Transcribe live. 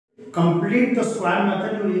complete the square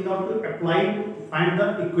method, you need not to apply to find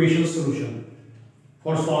the equation solution.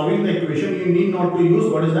 For solving the equation, you need not to use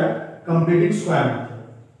what is that? Completing square method.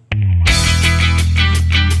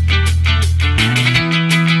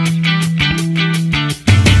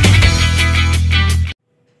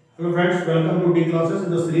 Hello friends, welcome to D classes.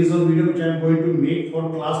 In the series of video which I am going to make for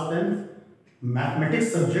class 10th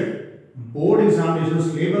mathematics subject board examination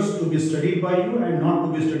syllabus to be studied by you and not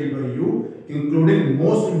to be studied by you, including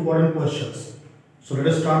most important questions. So let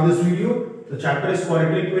us start this video. The chapter is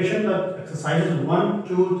quadratic equation. The exercises 1,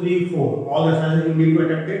 2, 3, 4. All the exercises you need to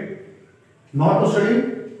attempt it. Not to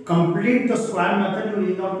study, complete the square method. You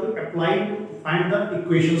need not to apply to find the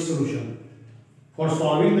equation solution. For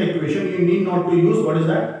solving the equation, you need not to use what is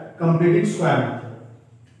that? Completing square method.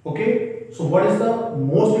 Okay. So what is the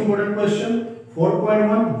most important question?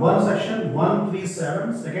 4.1, one section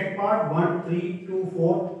 137, second part 1, 3, 2,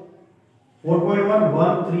 4. 4.1,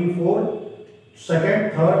 1, 3, 4.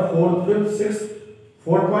 Second, third, fourth, fifth, sixth.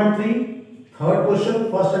 4.3, third question,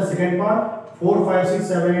 first and second part. 4, 5, 6,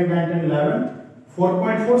 7, 8, 9, 10, 11.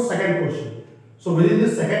 4.4, second question. So within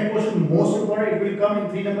this second question, most important, it will come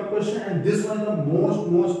in 3-number question, and this one is the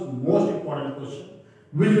most important question,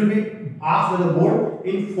 which will be asked by the board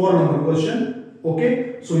in 4-number question.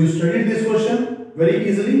 Okay, so you studied this question very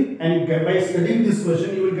easily, and by studying this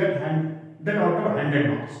question, you will get 100 out of 100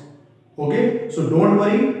 marks. Okay, so don't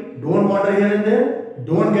worry, don't wander here and there,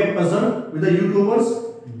 don't get puzzled with the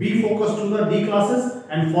YouTubers. Be focused to the D classes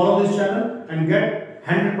and follow this channel and get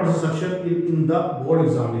 100% success in the board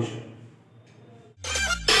examination.